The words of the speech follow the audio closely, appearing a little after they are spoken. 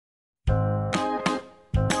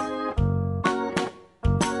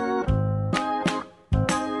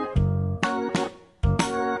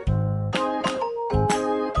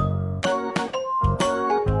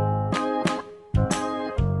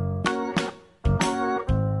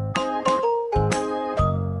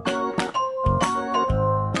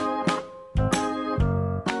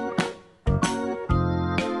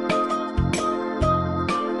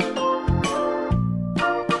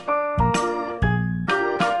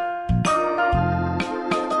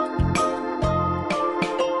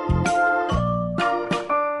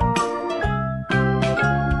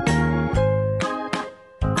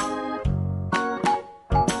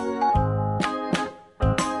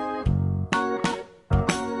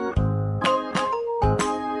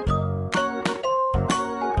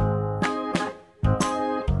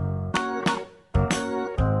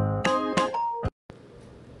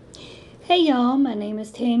Hey y'all, my name is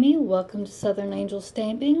Tammy. Welcome to Southern Angel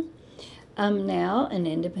Stamping. I'm now an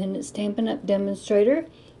independent Stampin' Up! Demonstrator,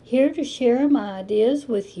 here to share my ideas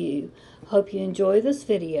with you. Hope you enjoy this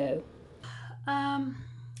video. So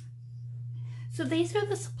these are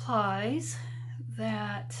the supplies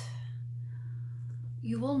that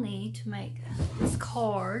you will need to make this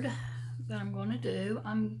card that I'm going to do.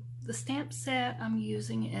 The stamp set I'm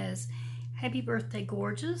using is Happy Birthday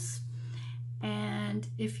Gorgeous. And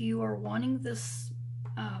if you are wanting this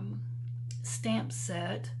stamp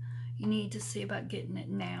set, you need to see about getting it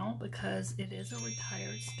now because it is a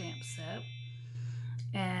retired stamp set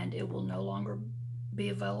and it will no longer be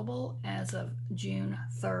available as of June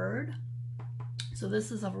 3rd. So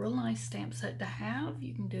this is a real nice stamp set to have.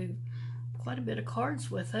 You can do quite a bit of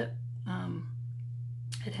cards with it.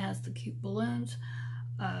 It has the cute balloons,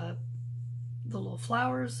 the little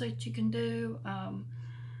flowers that you can do.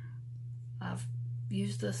 I've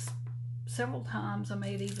used this several times. I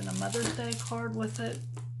made even a Mother's Day card with it.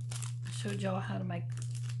 I showed y'all how to make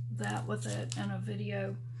that with it in a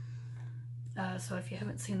video. So if you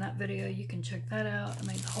haven't seen that video, you can check that out. I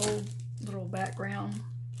made the whole little background,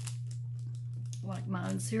 like my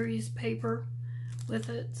own series paper with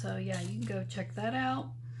it. So yeah, you can go check that out.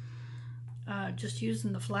 Just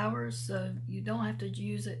using the flowers, so you don't have to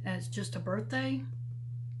use it as just a birthday.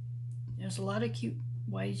 There's a lot of cute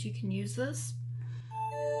ways you can use this.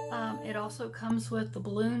 It also comes with the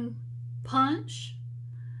balloon punch,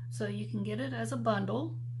 so you can get it as a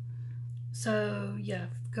bundle. So yeah,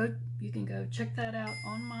 you can go check that out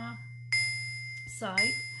on my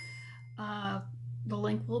site. The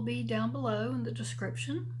link will be down below in the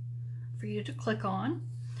description for you to click on.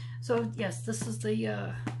 So yes, this is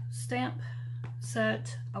the stamp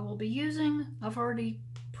set I will be using. I've already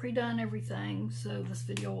pre-done everything, so this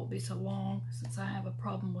video won't be so long since I have a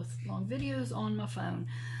problem with long videos on my phone.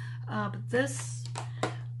 But this,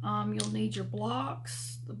 you'll need your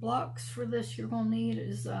blocks. The blocks for this you're going to need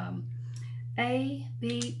is A,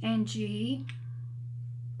 B, and G.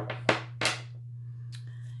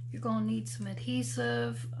 You're going to need some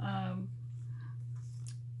adhesive,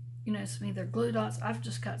 you know, some either glue dots. I've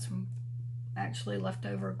just got some actually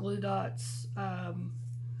leftover glue dots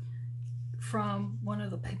from one of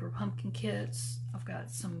the paper pumpkin kits. I've got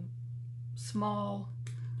some small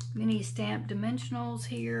mini stamp dimensionals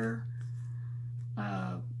here,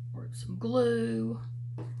 or some glue.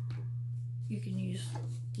 You can use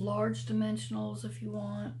large dimensionals if you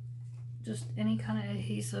want, just any kind of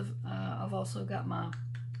adhesive. I've also got my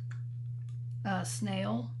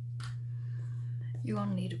snail. You're going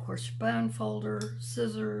to need, of course, your bone folder,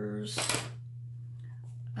 scissors,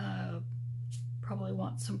 probably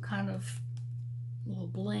want some kind of little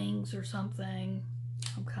blings or something,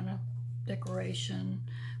 some kind of decoration.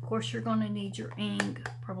 Of course, you're going to need your ink,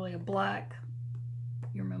 probably a black,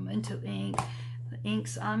 your Memento ink. The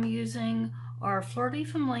inks I'm using are Flirty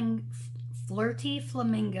Flamingo,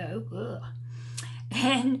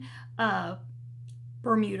 and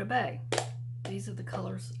Bermuda Bay. These are the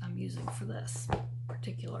colors I'm using for this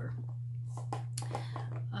particular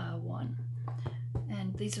one.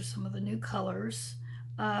 And these are some of the new colors.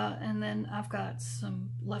 And then I've got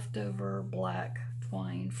some leftover black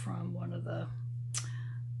twine from one of the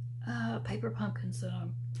paper pumpkins that I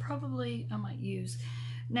might use.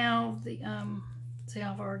 Now see,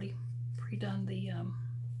 I've already pre-done the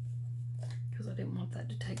because I didn't want that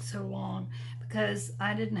to take so long because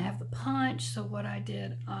I didn't have the punch. So what I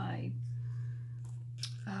did, I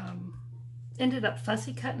ended up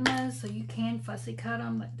fussy cutting those. So you can fussy cut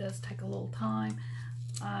them. That does take a little time.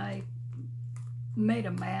 I made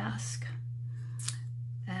a mask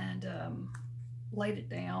and laid it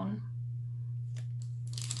down.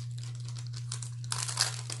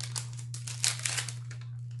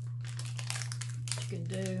 What you can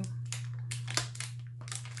do,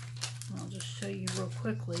 I'll just show you real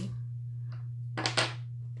quickly.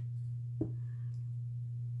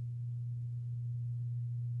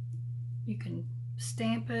 You can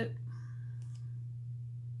stamp it.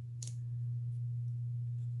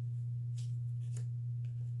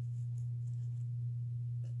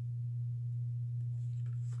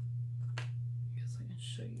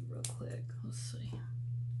 Show you real quick. Let's see.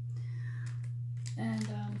 And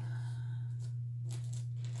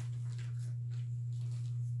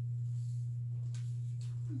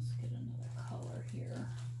let's get another color here.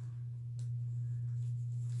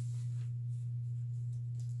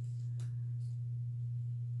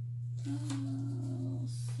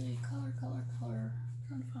 Let's see. Color.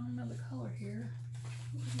 Trying to find another color here.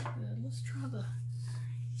 Good. Let's try the.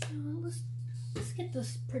 Let's get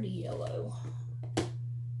this pretty yellow.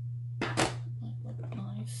 Might look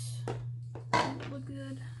nice.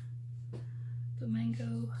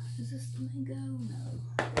 Is this the mango? No.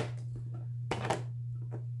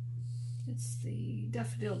 It's the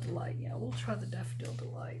Daffodil Delight. Yeah, we'll try the Daffodil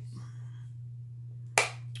Delight.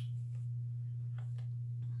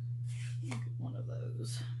 Get one of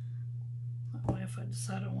those. That way if I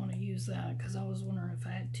decide I want to use that, because I was wondering if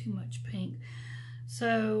I had too much pink.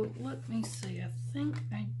 So let me see. I think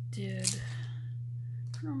I did.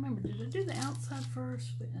 I don't remember. Did I do the outside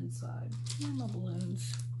first or the inside? Where are my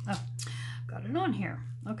balloons? Oh, got it on here.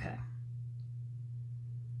 Okay.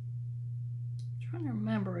 Trying to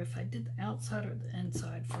remember if I did the outside or the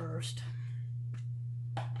inside first.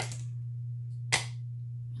 And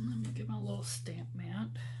let me get my little stamp mat.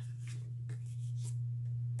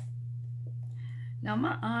 Now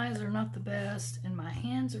my eyes are not the best and my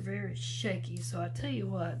hands are very shaky, so I tell you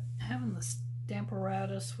what, having the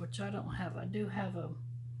Stamparatus, which I don't have, I do have a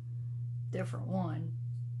different one,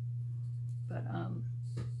 but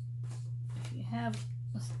if you have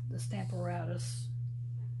the Stamparatus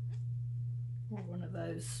or one of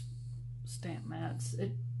those stamp mats,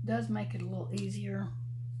 it does make it a little easier.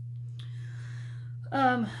 But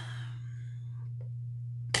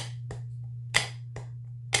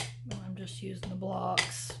I'm just using the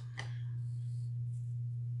blocks.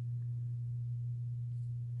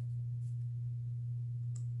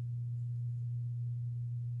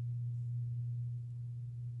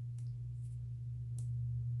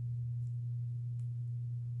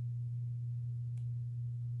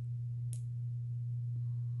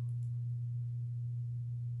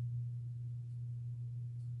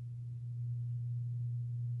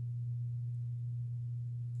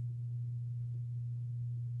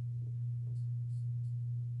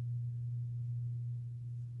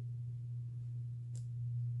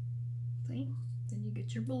 See? Then you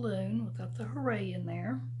get your balloon without the hooray in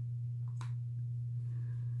there.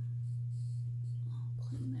 I'll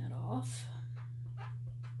clean that off.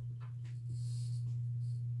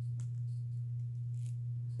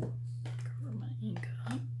 Cover my ink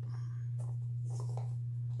up.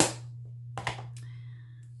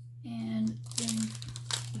 And then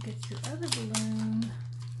you get your other balloon.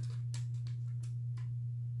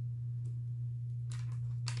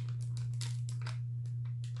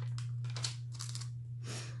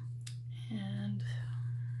 And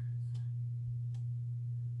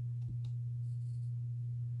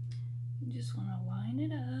you just want to line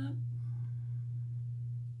it up.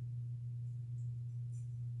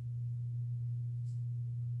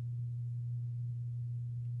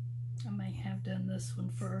 I may have done this one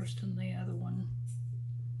first and the other one.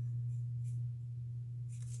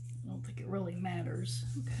 I don't think it really matters.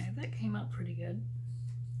 Okay, that came out pretty good.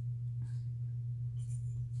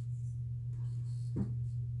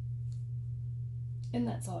 And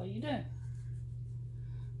that's all you do.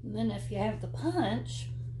 And then if you have the punch,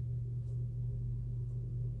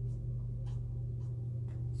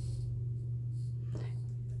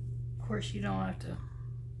 of course you don't have to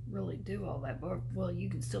really do all that, but well, you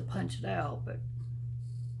can still punch it out, but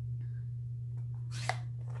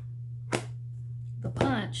the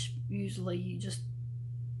punch, usually you just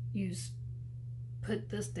put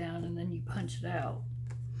this down and then you punch it out.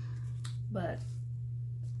 But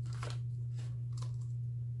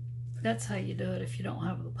that's how you do it if you don't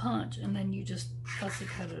have the punch, and then you just fussy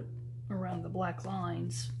cut it around the black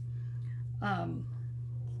lines. I'm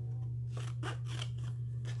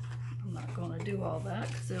not going to do all that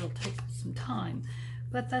because it'll take some time,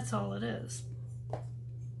 but that's all it is.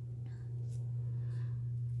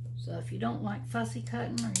 So if you don't like fussy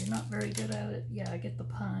cutting or you're not very good at it, yeah, get the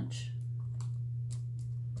punch.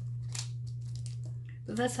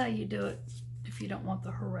 But that's how you do it if you don't want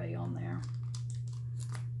the hooray on there.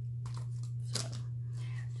 So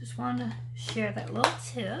just want to share that little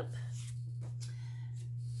tip.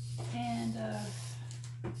 And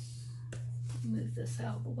move this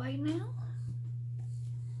out of the way now.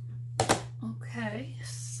 Okay,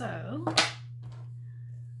 so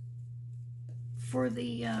for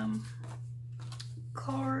the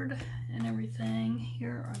card and everything,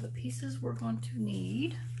 here are the pieces we're going to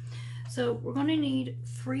need. So we're going to need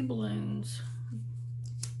 3 balloons.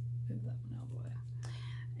 Move that one out of the way.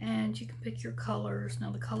 And you can pick your colors.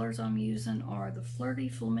 Now the colors I'm using are the Flirty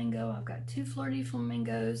Flamingo. I've got 2 Flirty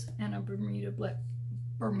Flamingos and a Bermuda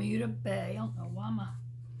Bay. I don't know why my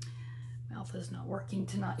mouth is not working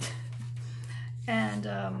tonight. And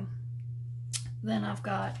then I've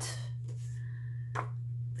got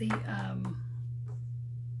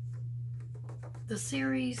the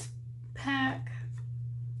series pack.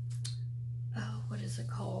 Oh, what is it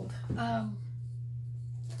called? I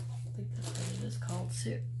think that's what it is called.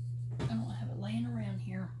 I don't have it laying around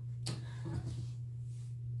here.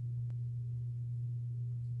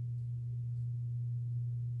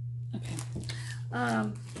 Okay.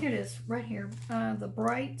 Here it is, right here. The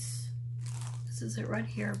Brights. This is it right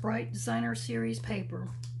here. Bright Designer Series paper.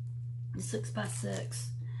 6x6.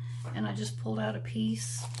 And I just pulled out a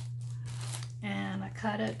piece and I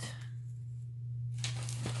cut it.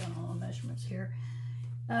 I've done all the measurements here.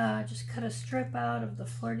 Just cut a strip out of the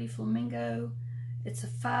Flirty Flamingo. It's a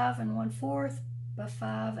 5 1/4 by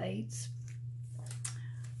 5/8.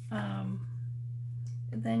 And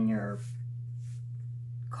then your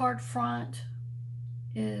card front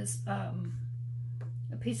is a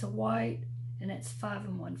piece of white, and it's 5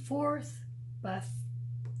 1/4 by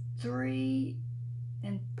 3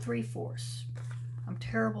 3/4. I'm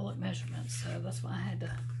terrible at measurements, so that's why I had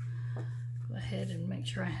to go ahead and make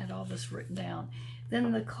sure I had all this written down.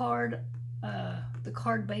 Then the card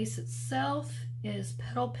base itself is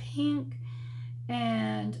petal pink,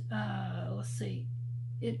 and let's see,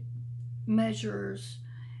 it measures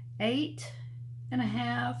 8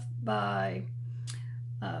 1/2 by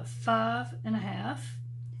 5 1/2,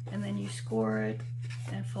 and then you score it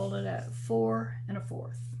and fold it at 4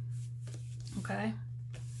 1/4. Okay.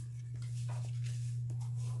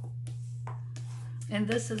 And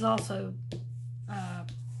this is also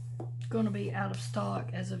going to be out of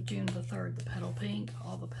stock as of June the 3rd, the petal pink,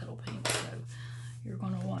 all the petal pink. So you're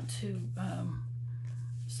going to want to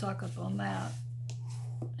stock up on that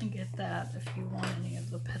and get that if you want any of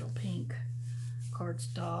the petal pink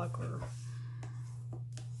cardstock or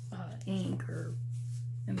ink or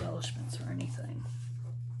embellishments or anything.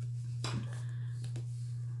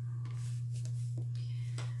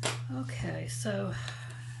 Okay, so,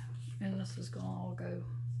 and this is going to all go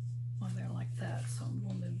on there like that, so I'm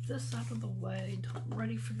going to move this out of the way until I'm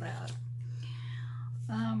ready for that.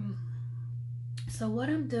 So what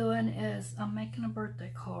I'm doing is I'm making a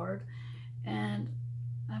birthday card, and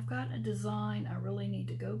I've got a design I really need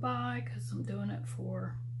to go by because I'm doing it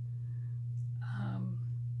for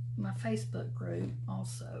my Facebook group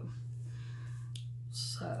also.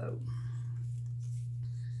 So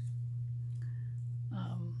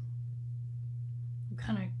I'm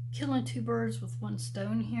kind of killing two birds with one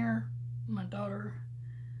stone here. My daughter,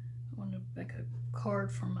 I want to make a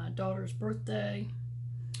card for my daughter's birthday,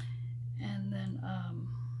 and then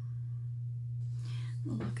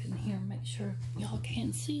look in here, make sure y'all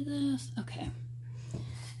can see this. Okay,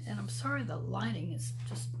 and I'm sorry the lighting is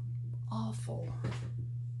just awful.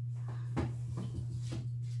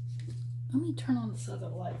 Let me turn on this other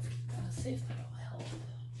light and see if that'll help.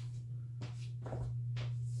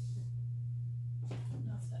 I don't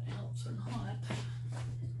know if that helps or not.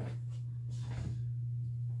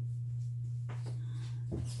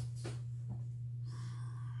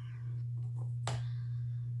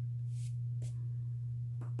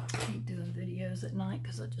 I hate doing videos at night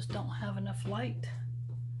because I just don't have enough light.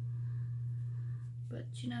 But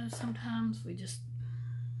you know, sometimes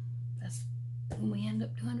that's when we end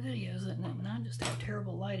up doing videos, isn't it? And I just have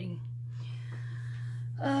terrible lighting.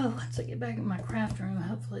 Oh, once I get back in my craft room,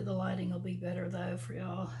 hopefully the lighting will be better though for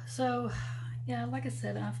y'all. So yeah, like I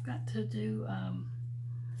said, I've got to do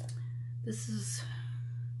this is,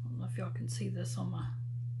 I don't know if y'all can see this on my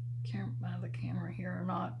the camera here or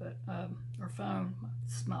not, but or phone.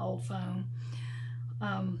 This is my old phone.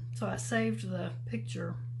 So I saved the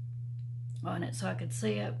picture on it so I could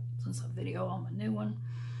see it since I video on my new one,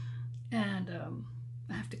 and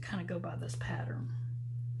I have to kind of go by this pattern.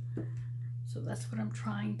 So that's what I'm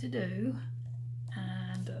trying to do,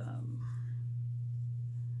 and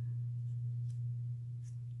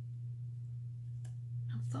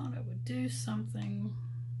I thought I would do something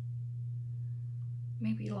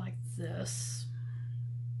maybe like this.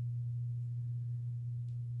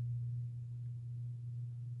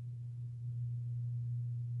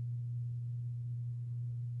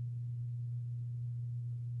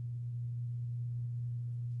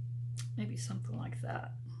 Maybe something like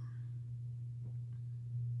that.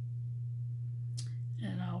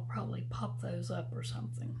 And I'll probably pop those up or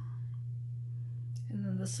something. And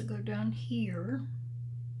then this will go down here.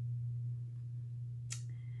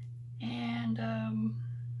 And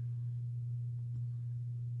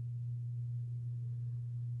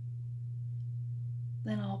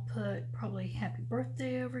then I'll put probably happy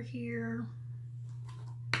birthday over here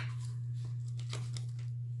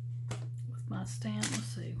with my stamp. Let's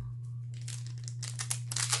see.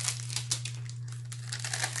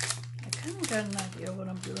 I kind of got an idea what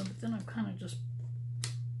I'm doing, but then I'm kind of just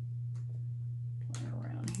playing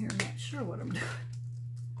around here, not sure what I'm doing.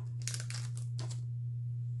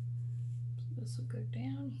 So this will go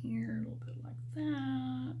down here a little bit like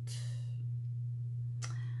that.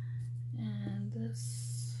 And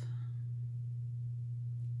this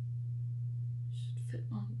should fit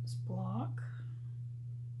on this block.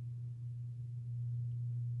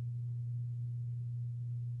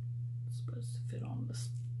 It's supposed to fit on this.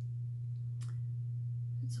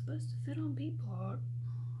 It's supposed to fit on B block.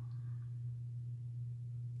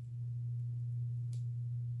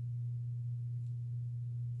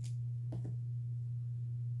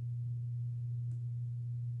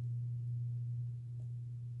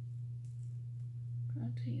 But I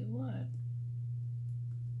tell you what,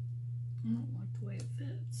 I don't like the way it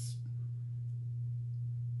fits.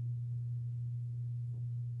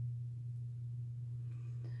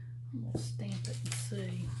 I'm gonna stamp it and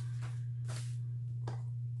see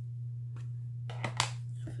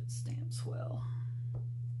if it stamps well.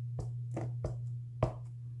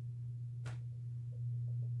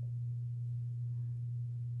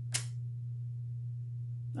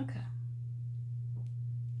 Okay,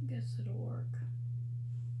 I guess it'll work.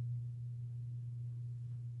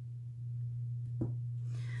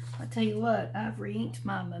 I tell you what, I've re-inked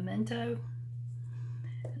my memento,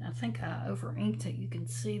 and I think I over-inked it. You can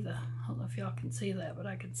see the, I don't know if y'all can see that, but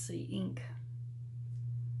I can see ink.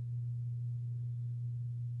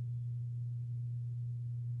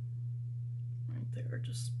 Right there,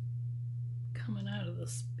 just coming out of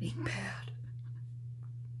this ink pad.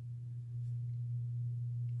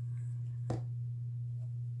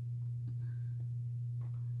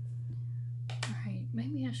 Alright,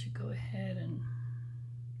 maybe I should go ahead and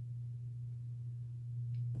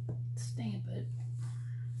stamp it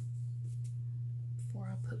before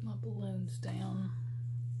I put my balloons down.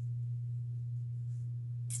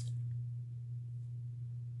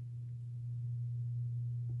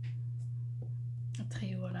 I'll tell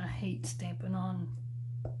you what, I hate stamping on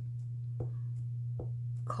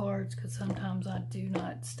cards because sometimes I do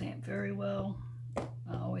not stamp very well.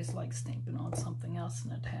 I always like stamping on something else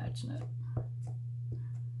and attaching it.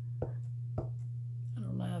 I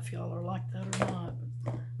don't know if y'all are like that or not,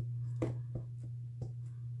 but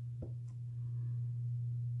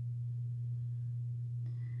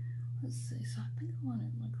let's see, so I think I want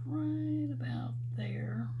it like right about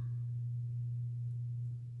there.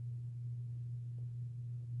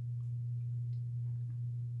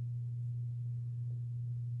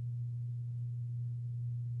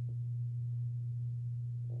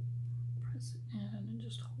 Press it in and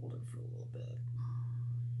just hold it for a little bit.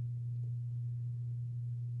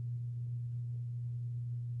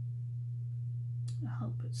 I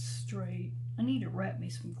hope it's straight. I need to wrap me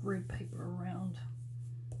some grid paper around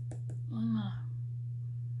on my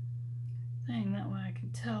thing, that way I can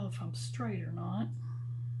tell if I'm straight or not.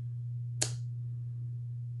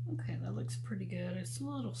 Okay, that looks pretty good. It's a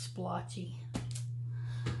little splotchy,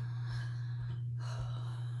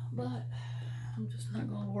 but I'm just not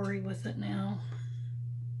going to worry with it now.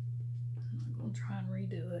 I'm not going to try and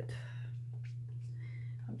redo it.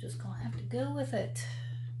 I'm just going to have to go with it.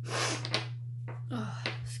 Oh,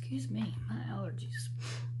 excuse me, my allergies.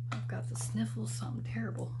 I've got the sniffles, something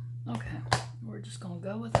terrible. Okay, we're just going to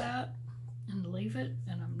go with that and leave it,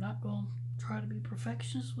 and I'm not going to try to be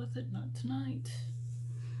perfectionist with it, not tonight.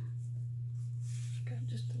 Got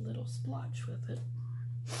just a little splotch with it.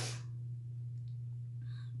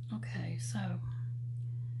 Okay, so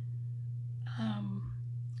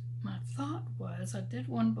my thought was, I did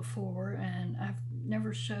one before and I've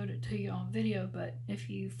never showed it to you on video, but if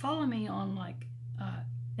you follow me on like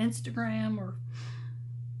Instagram, or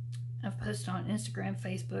I've posted on Instagram,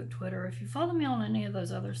 Facebook, Twitter. If you follow me on any of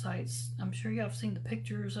those other sites, I'm sure y'all have seen the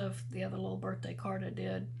pictures of the other little birthday card I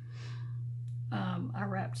did. I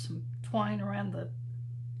wrapped some twine around the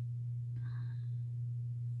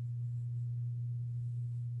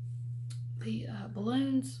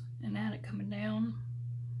balloons and had it coming down.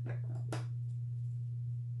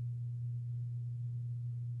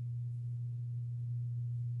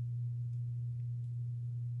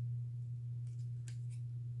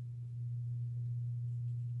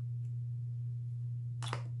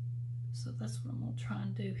 So that's what I'm going to try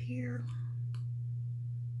and do here.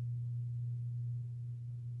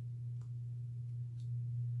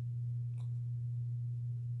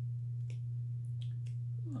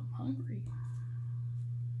 Ooh, I'm hungry.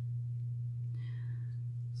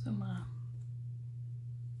 So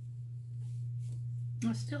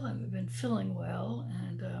I still haven't been feeling well,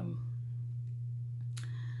 and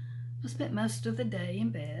I spent most of the day in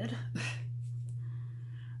bed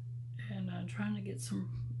and trying to get some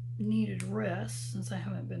needed rest since I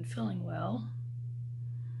haven't been feeling well.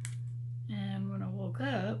 And when I woke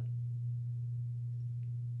up,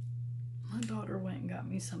 my daughter went and got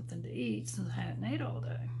me something to eat since I hadn't ate all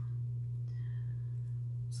day.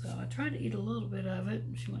 So I tried to eat a little bit of it.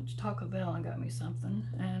 She went to Taco Bell and got me something,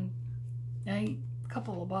 and I ate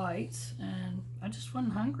couple of bites and I just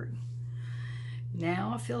wasn't hungry.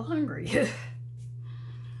 Now I feel hungry. So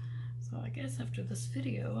I guess after this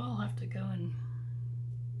video, I'll have to go and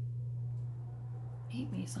eat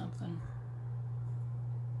me something.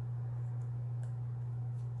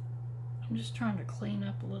 I'm just trying to clean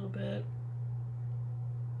up a little bit.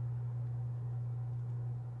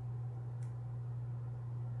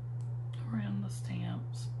 Around the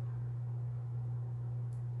stamps.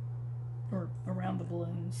 Or around the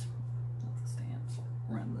balloons. Not the stamps.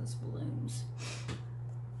 Around those balloons.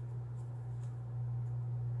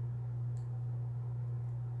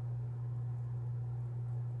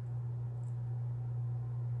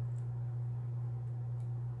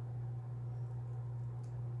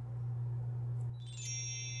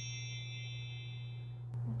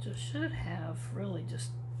 Just should have really just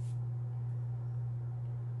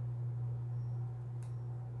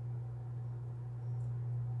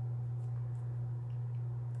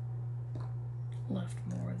left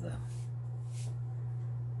more of the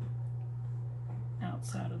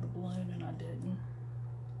outside of the balloon, and I didn't.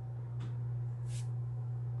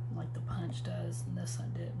 Like the punch does, and this I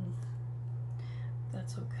didn't.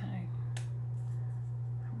 That's okay.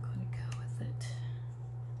 I'm going to go with it.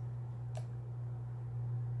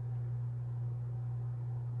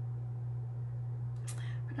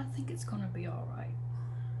 But I think it's going to be all right.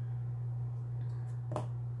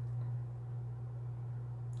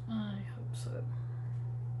 I hope so.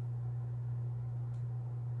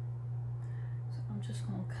 So I'm just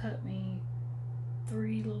going to cut me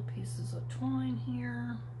 3 little pieces of twine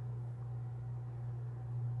here.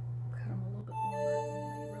 Cut them a little bit longer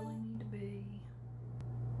than they really need to be.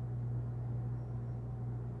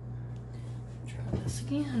 Try this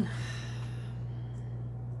again.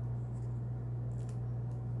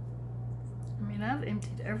 I mean, I've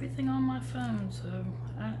emptied everything on my phone, so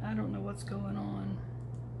I don't know what's going on.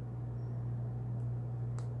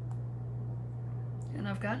 And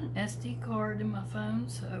I've got an SD card in my phone,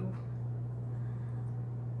 so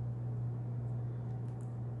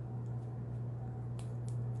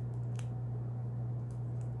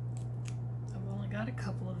I've only got a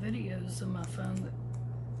couple of videos in my phone that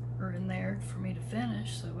are in there for me to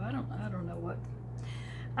finish, so I don't know what.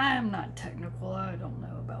 I am not technical. I don't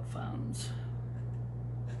know about phones.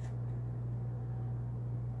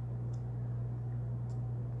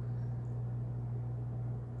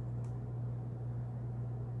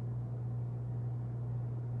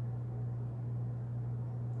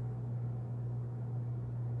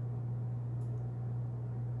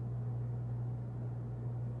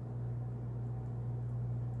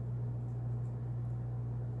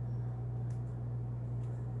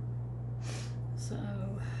 So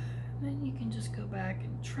then you can just go back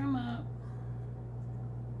and trim up.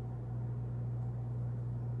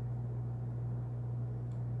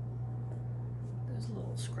 Those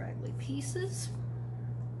little scraggly pieces.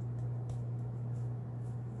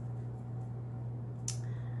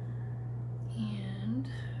 And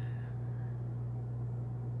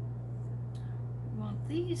we want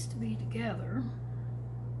these to be together.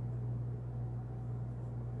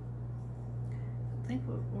 I think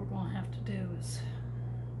what we're going to have to do is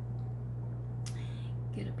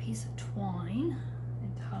get a piece of twine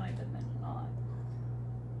and tie them in a knot.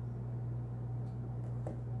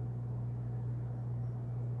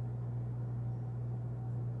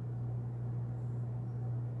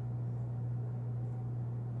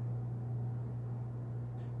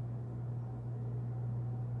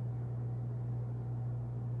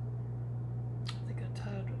 I think I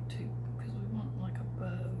tied it too, because we want like a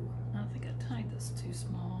bow. I think I tied this too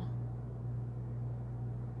small.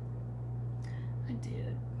 I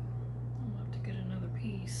did. I'll have to get another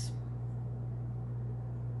piece.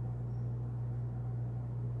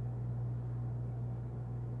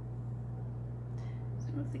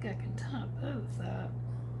 I don't think I can tie both that.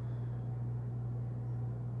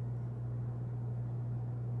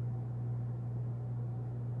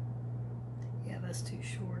 Yeah, that's too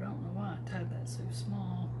short. I don't know why I tied that so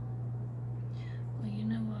small. Well, you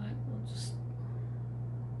know what? We'll just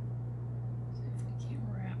see if we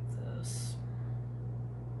can wrap this.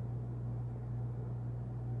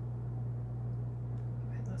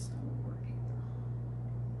 Okay, that's not gonna work either.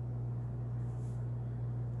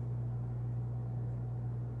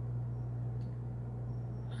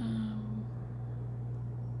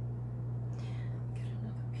 Get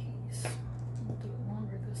another piece. We'll do it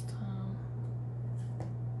longer this time.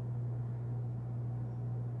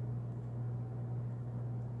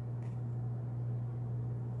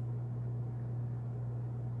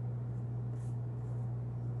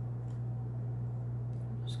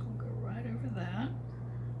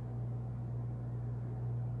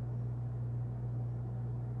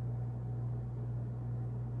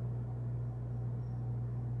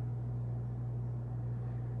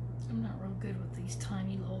 I'm not real good with these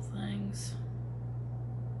tiny little things.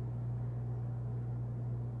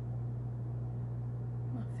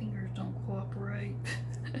 My fingers don't cooperate.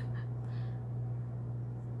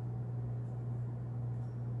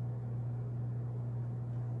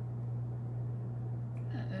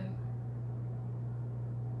 Uh-oh.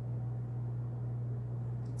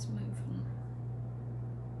 It's moving.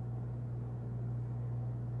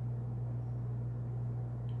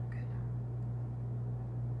 Okay.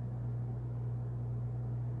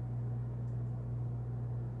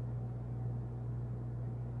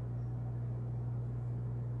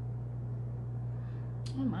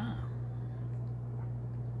 Oh my.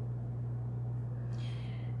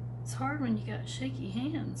 It's hard when you got shaky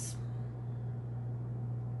hands.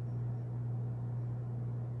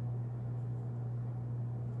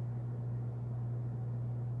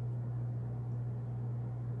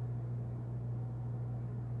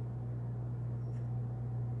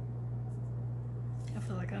 I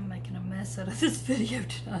feel like I'm making a mess out of this video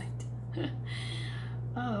tonight.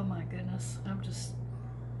 Oh my goodness, I'm just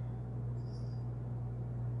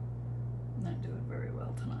not doing very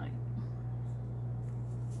well tonight.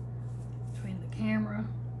 Between the camera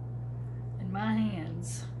and my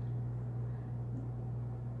hands,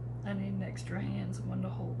 I need an extra hand, someone to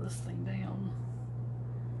hold this thing down.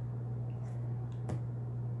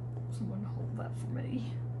 Someone hold that for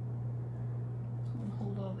me. Someone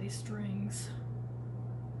hold all these strings.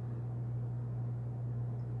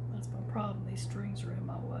 That's my problem, these strings are in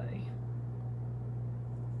my way.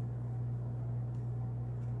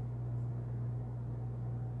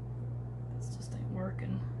 This just ain't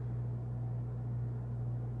working.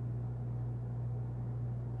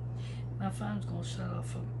 My phone's gonna shut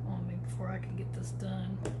off on me before I can get this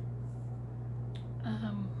done.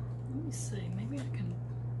 Let me see, maybe I can,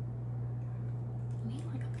 I need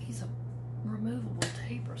like a piece of removable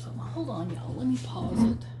tape or something. Hold on y'all, let me pause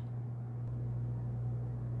it.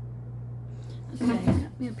 Okay,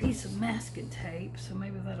 got me a piece of masking tape, so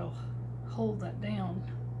maybe that'll hold that down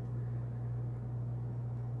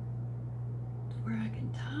to where I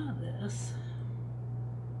can tie this.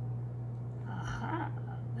 Aha,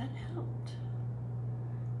 that helped.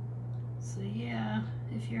 So yeah,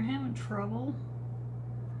 if you're having trouble,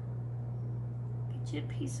 get you a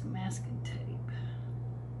piece of masking tape.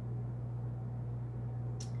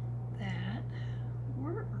 That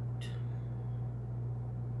worked.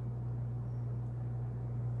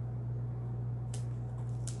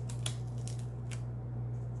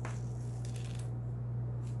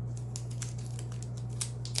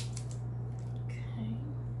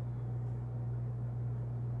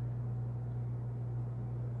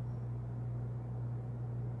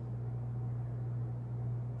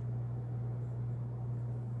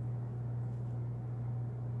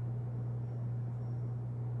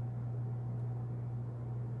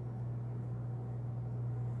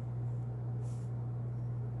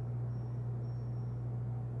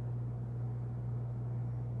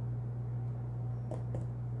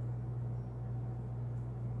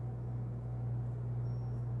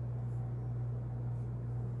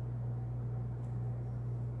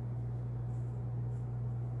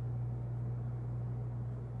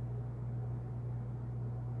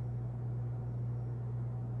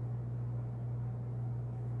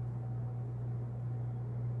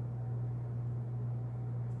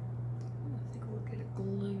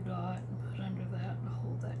 Glue dot and put under that and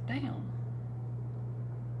hold that down.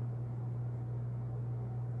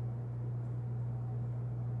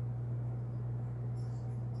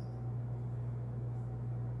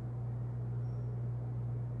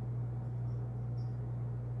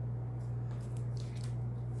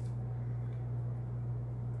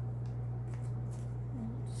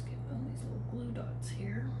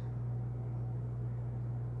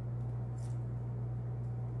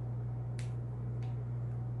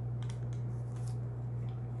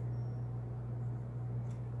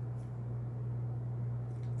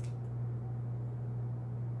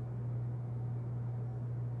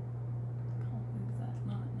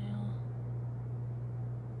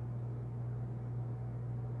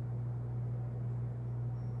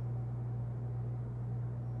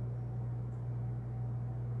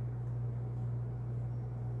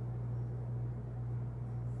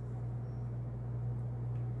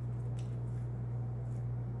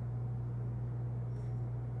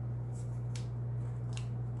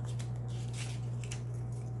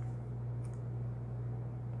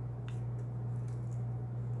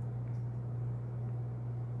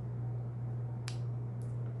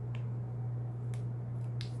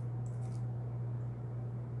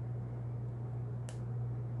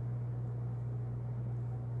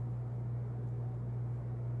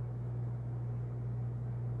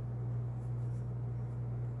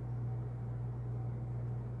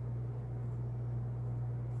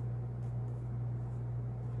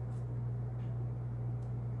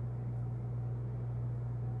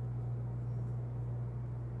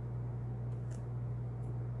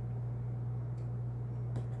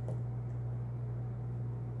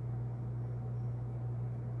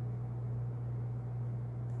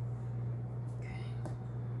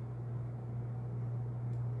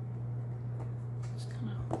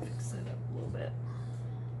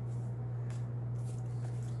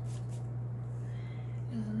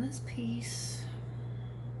 this piece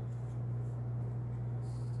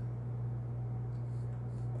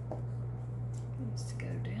needs to go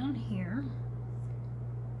down here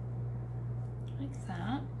like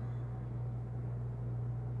that.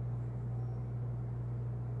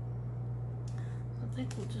 I think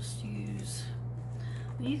we'll just use,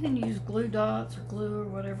 you can use glue dots or glue or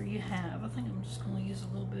whatever you have. I think I'm just going to use a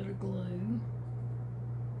little bit of glue.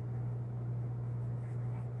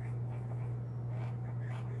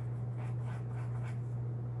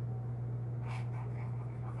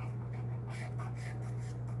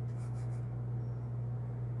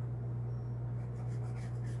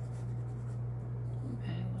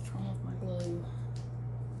 Okay, what's wrong with my glue?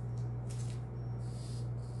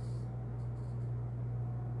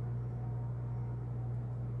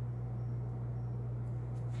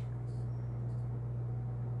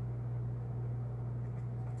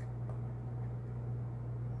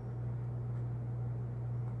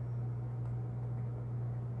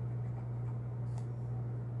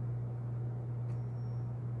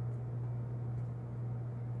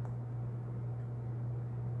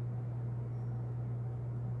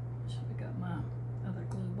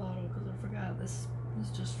 This is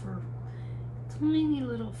just for tiny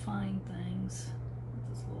little fine things with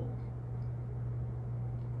this little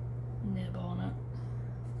nib on it.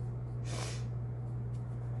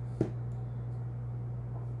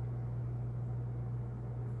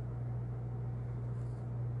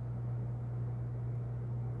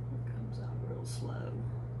 It comes out real slow.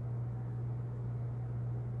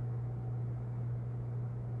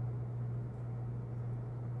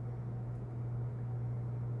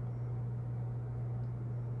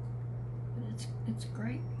 It's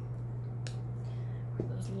great for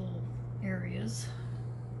those little areas,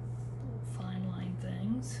 little fine line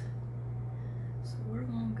things. So we're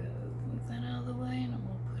gonna go move that out of the way, and I'm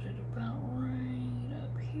gonna put it about right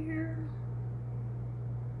up here.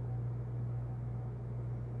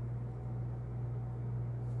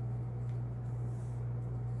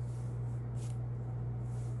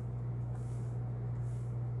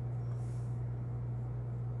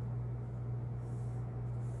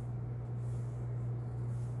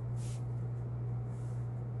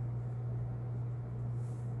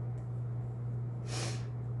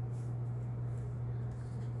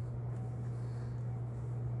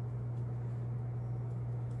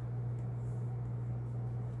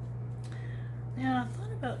 Now, I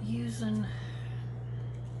thought about using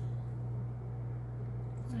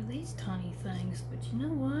one of these tiny things, but you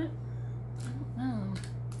know what? I don't know.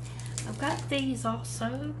 I've got these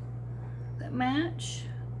also that match.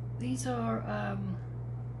 These are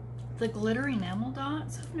the glitter enamel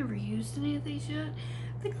dots. I've never used any of these yet.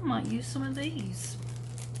 I think I might use some of these.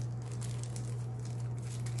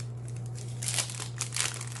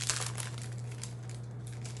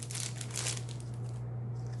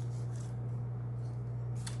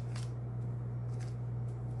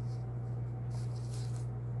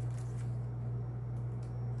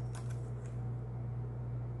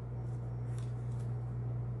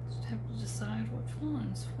 Have to decide which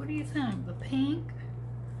ones. What do you think? The pink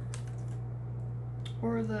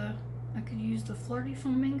or the, I could use the Flirty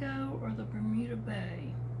Flamingo or the Bermuda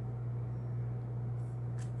Bay.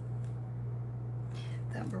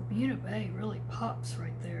 That Bermuda Bay really pops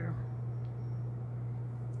right there.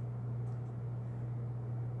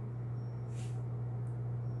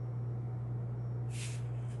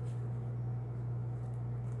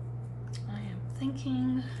 I am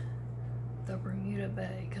thinking the Bermuda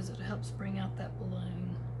Bay because it helps bring out that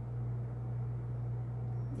balloon.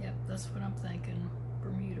 Yep, that's what I'm thinking.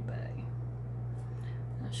 Bermuda Bay.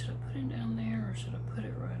 Now, should I put it down there or should I put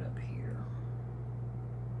it right up here?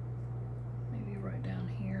 Maybe right down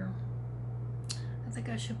here. I think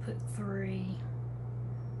I should put 3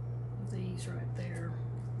 of these right there.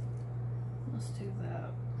 Let's do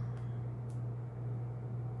that.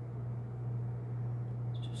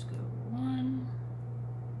 Let's just go 1.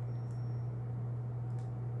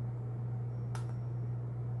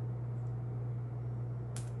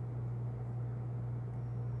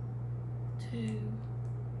 2, 3.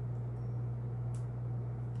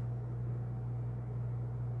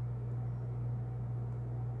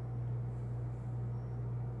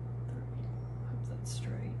 Hope that's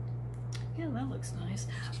straight. Yeah, that looks nice.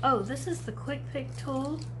 Oh, this is the Quick Pick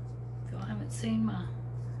tool. If y'all haven't seen my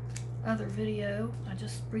other video, I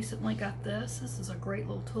just recently got this. This is a great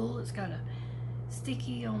little tool. It's got a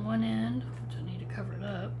sticky on one end, which I need to cover it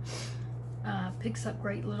up. Picks up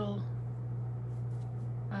great little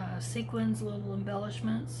sequins, little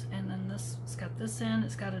embellishments, and then this, it's got this end,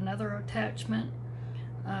 it's got another attachment,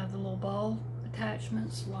 the little ball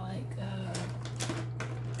attachments like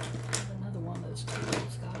those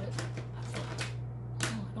tools. Got it. Oh,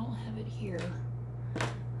 I don't have it here. I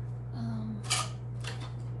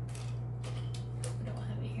don't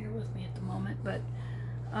have it here with me at the moment, but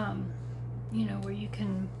you know, where you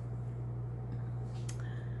can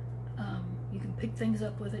pick things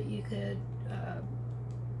up with it. You could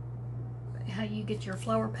how you get your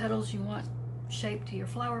flower petals. You want shape to your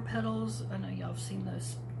flower petals. I know y'all have seen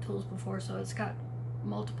those tools before, so it's got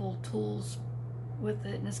multiple tools with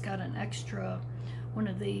it, and it's got an extra one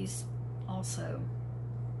of these also.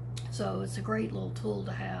 So it's a great little tool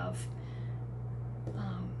to have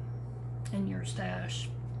in your stash.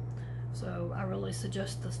 So I really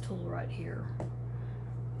suggest this tool right here.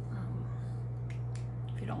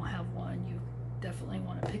 If you don't have one, you definitely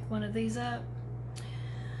want to pick one of these up.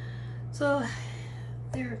 So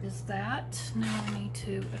there is that. Now I need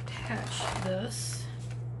to attach this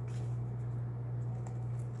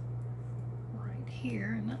right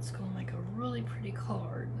here, and that's going to make a really pretty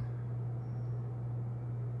card.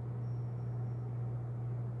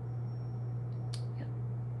 Yep,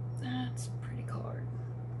 that's a pretty card.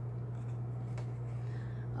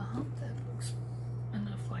 I hope that looks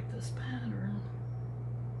enough like this pattern.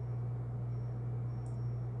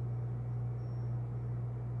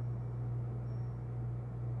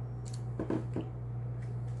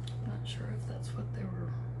 Not sure if that's what they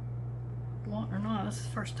were wanting or not. This is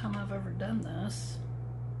the first time I've ever done this.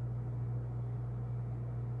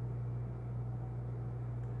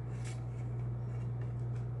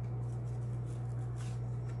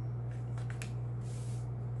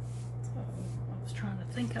 So I was trying to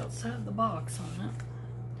think outside the box on it.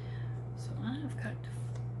 So I've got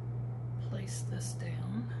to place this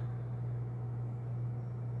down.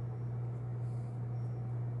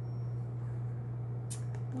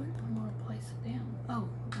 Where do I want to place it down? Oh,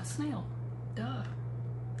 a snail. Duh.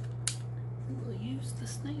 We will use the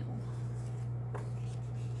snail.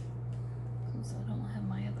 Since I don't have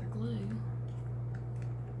my other glue.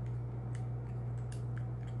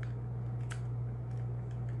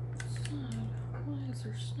 So, why is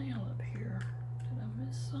there snail up here? Did I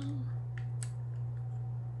miss some?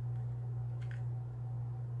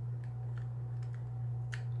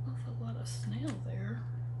 Awful lot of snail there.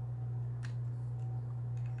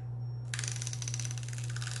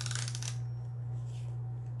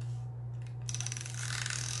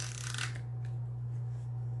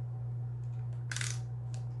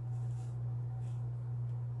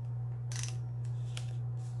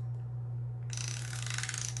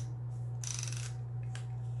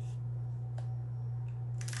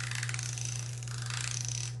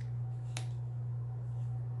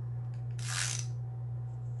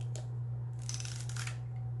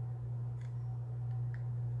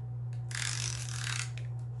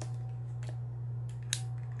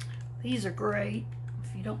 These are great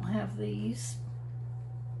if you don't have these.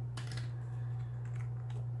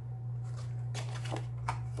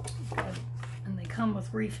 And they come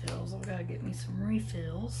with refills. I've got to get me some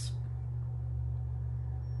refills.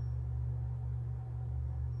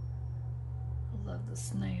 I love the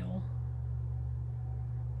snail.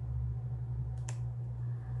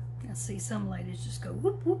 I see some ladies just go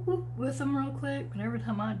whoop whoop whoop with them real quick, but every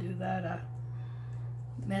time I do that I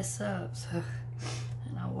mess up. So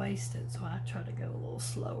and I waste it, so I try to go a little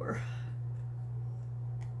slower.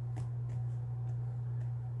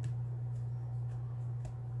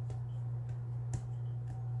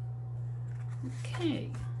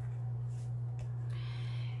 Okay,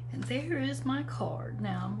 and there is my card.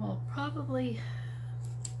 Now I'm going to probably,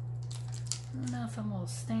 I don't know if I'm going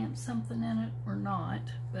to stamp something in it or not,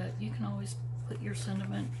 but you can always put your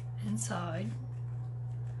sentiment inside.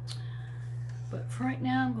 But for right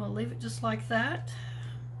now I'm going to leave it just like that.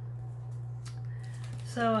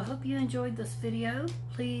 So I hope you enjoyed this video.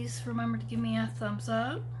 Please remember to give me a thumbs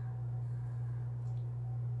up.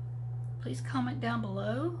 Please comment down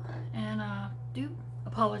below, and I do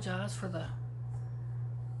apologize for the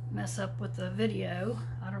mess up with the video.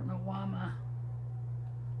 I don't know why my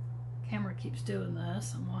camera keeps doing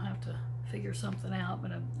this. I'm gonna have to figure something out,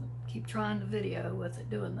 but I keep trying the video with it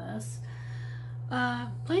doing this.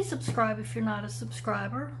 Please subscribe if you're not a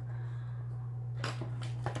subscriber.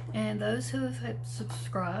 And those who have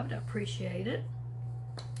subscribed, I appreciate it.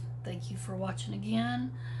 Thank you for watching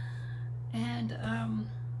again. And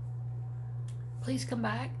please come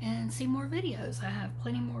back and see more videos. I have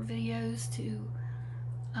plenty more videos to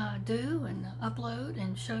do and upload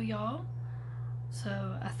and show y'all.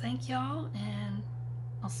 So I thank y'all, and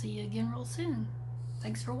I'll see you again real soon.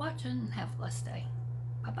 Thanks for watching, and have a blessed day.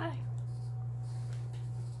 Bye-bye.